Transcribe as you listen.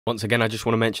Once again, I just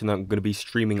want to mention that I'm going to be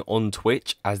streaming on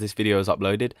Twitch as this video is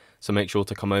uploaded, so make sure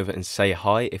to come over and say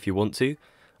hi if you want to.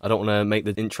 I don't want to make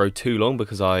the intro too long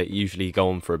because I usually go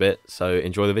on for a bit, so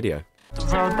enjoy the video.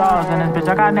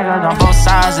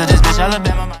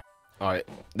 Alright,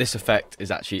 this effect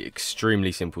is actually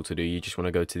extremely simple to do. You just want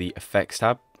to go to the Effects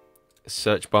tab,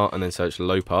 search bar, and then search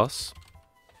low pass.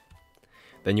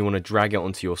 Then you want to drag it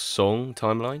onto your song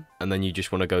timeline, and then you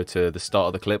just want to go to the start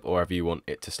of the clip or wherever you want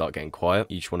it to start getting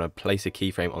quiet. You just want to place a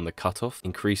keyframe on the cutoff,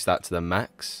 increase that to the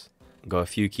max, go a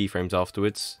few keyframes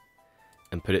afterwards,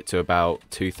 and put it to about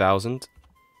 2000,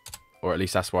 or at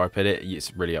least that's where I put it.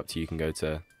 It's really up to you. You can go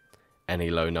to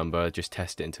any low number, just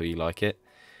test it until you like it.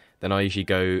 Then I usually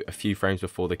go a few frames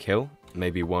before the kill,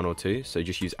 maybe 1 or 2, so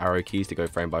just use arrow keys to go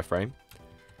frame by frame.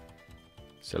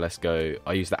 So let's go,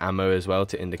 I use the ammo as well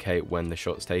to indicate when the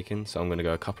shot's taken. So I'm going to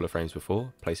go a couple of frames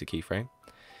before, place a keyframe.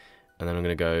 And then I'm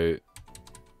going to go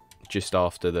just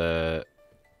after the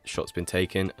shot's been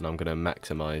taken, and I'm going to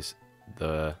maximize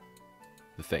the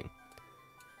thing.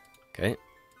 Okay.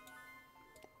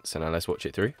 So now let's watch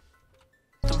it through.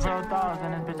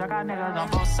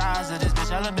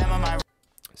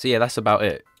 So yeah, that's about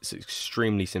it. It's an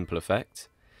extremely simple effect.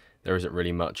 There isn't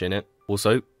really much in it.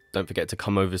 Also, don't forget to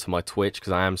come over to my Twitch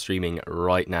because I am streaming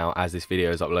right now as this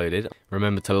video is uploaded.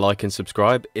 Remember to like and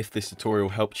subscribe if this tutorial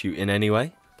helped you in any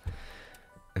way.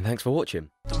 And thanks for watching.